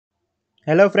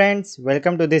Hello friends,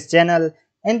 welcome to this channel.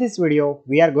 In this video,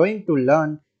 we are going to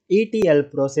learn ETL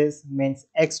process means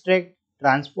extract,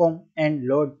 transform and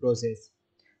load process.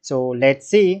 So let's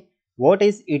see what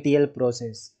is ETL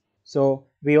process. So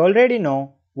we already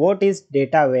know what is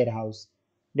data warehouse.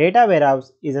 Data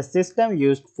warehouse is a system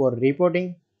used for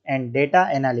reporting and data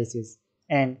analysis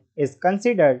and is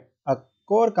considered a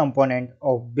core component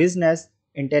of business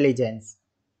intelligence.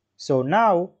 So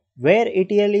now where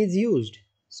ETL is used?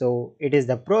 So it is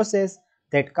the process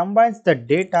that combines the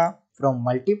data from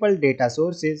multiple data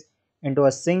sources into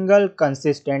a single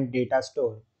consistent data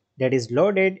store that is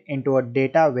loaded into a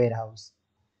data warehouse.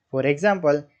 For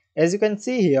example, as you can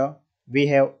see here, we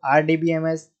have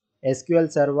RDBMS, SQL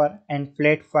Server and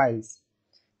flat files.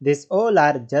 These all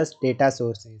are just data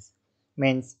sources.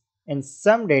 Means in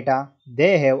some data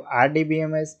they have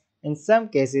RDBMS, in some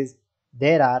cases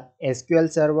there are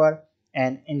SQL Server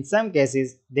and in some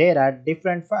cases there are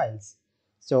different files.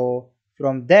 So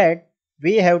from that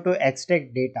we have to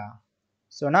extract data.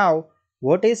 So now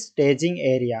what is staging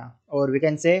area or we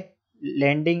can say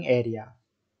landing area?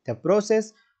 The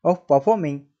process of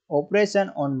performing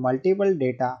operation on multiple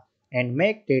data and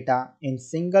make data in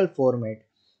single format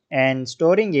and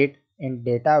storing it in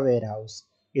data warehouse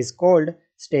is called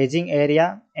staging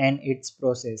area and its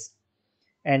process.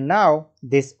 And now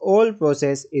this whole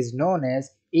process is known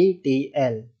as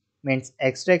ETL, means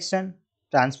extraction,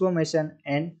 transformation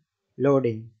and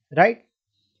loading, right?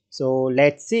 So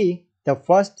let's see the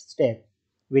first step,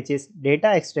 which is data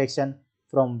extraction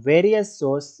from various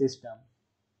source system.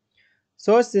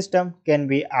 Source system can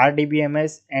be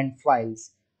RDBMS and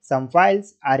files. Some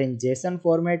files are in JSON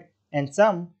format and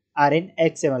some are in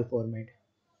XML format.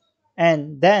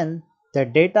 And then the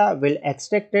data will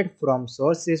extracted from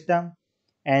source system,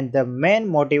 and the main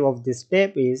motive of this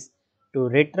step is to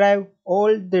retrieve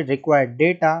all the required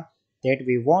data that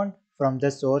we want from the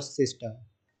source system.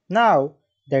 Now,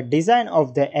 the design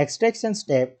of the extraction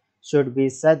step should be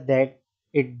such that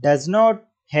it does not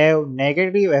have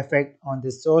negative effect on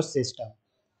the source system,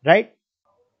 right?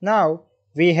 Now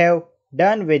we have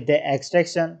done with the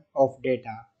extraction of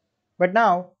data. But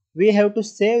now we have to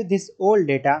save this old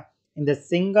data in the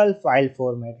single file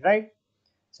format, right?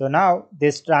 So now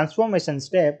this transformation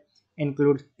step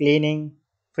includes cleaning,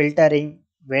 filtering,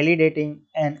 validating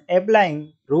and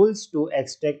applying rules to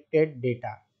extracted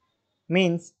data.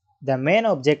 Means the main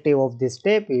objective of this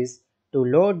step is to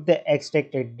load the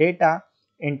extracted data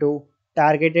into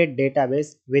targeted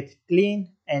database with clean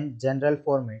and general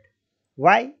format.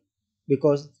 Why?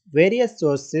 Because various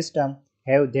source systems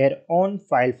have their own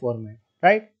file format,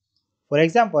 right? For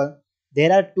example,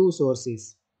 there are two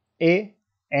sources A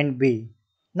and B.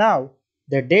 Now,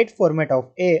 the date format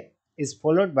of A is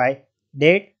followed by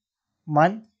date,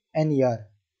 month and year.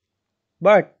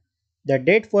 But the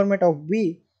date format of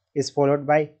B is followed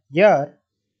by year,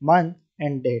 month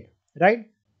and date, right?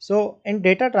 So in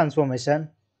data transformation,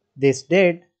 this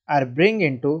date are bring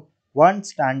into one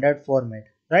standard format,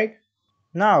 right?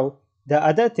 Now the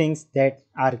other things that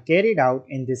are carried out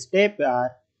in this step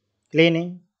are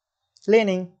cleaning.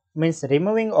 Cleaning means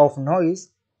removing of noise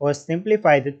or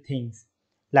simplify the things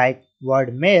like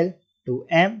word male to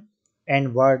M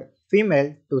and word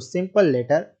female to simple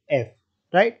letter F,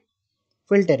 right?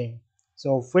 Filtering.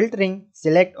 So filtering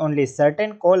select only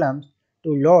certain columns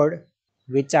to load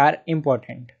which are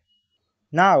important.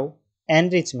 Now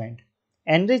enrichment.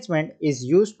 Enrichment is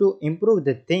used to improve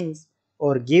the things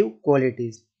or give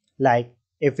qualities. Like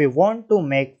if we want to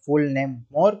make full name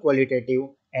more qualitative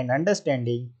and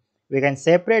understanding, we can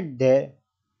separate there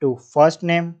to first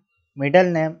name, middle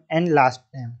name and last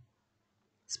name.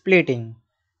 Splitting.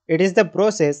 It is the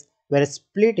process where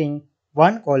splitting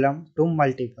one column to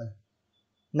multiple.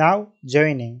 Now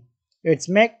joining. It's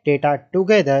make data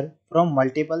together from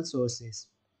multiple sources.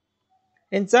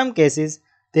 In some cases,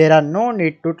 there are no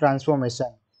need to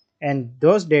transformation and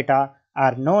those data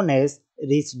are known as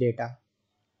rich data.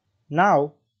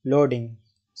 Now loading.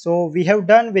 So we have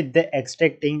done with the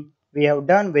extracting, we have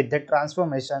done with the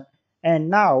transformation and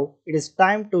now it is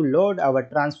time to load our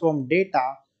transformed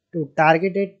data to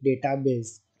targeted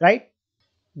database, right?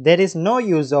 There is no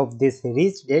use of this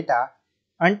rich data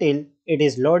until it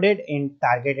is loaded in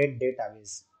targeted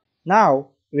database. Now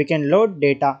we can load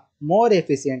data more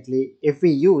efficiently if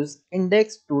we use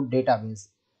index to database.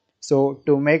 So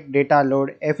to make data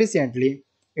load efficiently,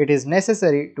 it is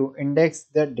necessary to index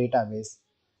the database.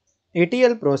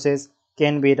 ETL process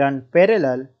can be run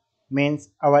parallel, means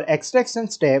our extraction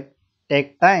step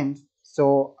take time,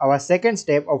 so our second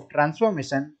step of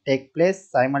transformation take place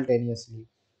simultaneously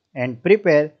and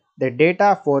prepare the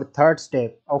data for third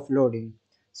step of loading.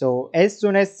 So as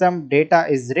soon as some data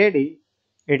is ready,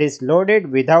 it is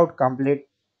loaded without complete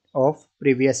of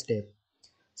previous step.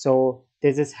 So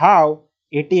this is how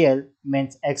ETL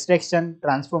means extraction,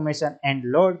 transformation and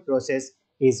load process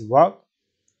is work.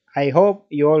 I hope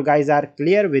you all guys are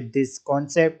clear with this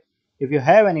concept. If you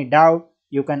have any doubt,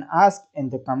 you can ask in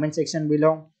the comment section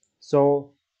below.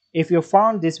 So if you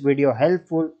found this video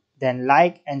helpful, then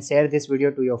like and share this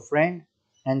video to your friend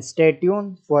and stay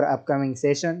tuned for upcoming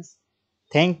sessions.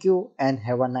 Thank you and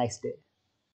have a nice day.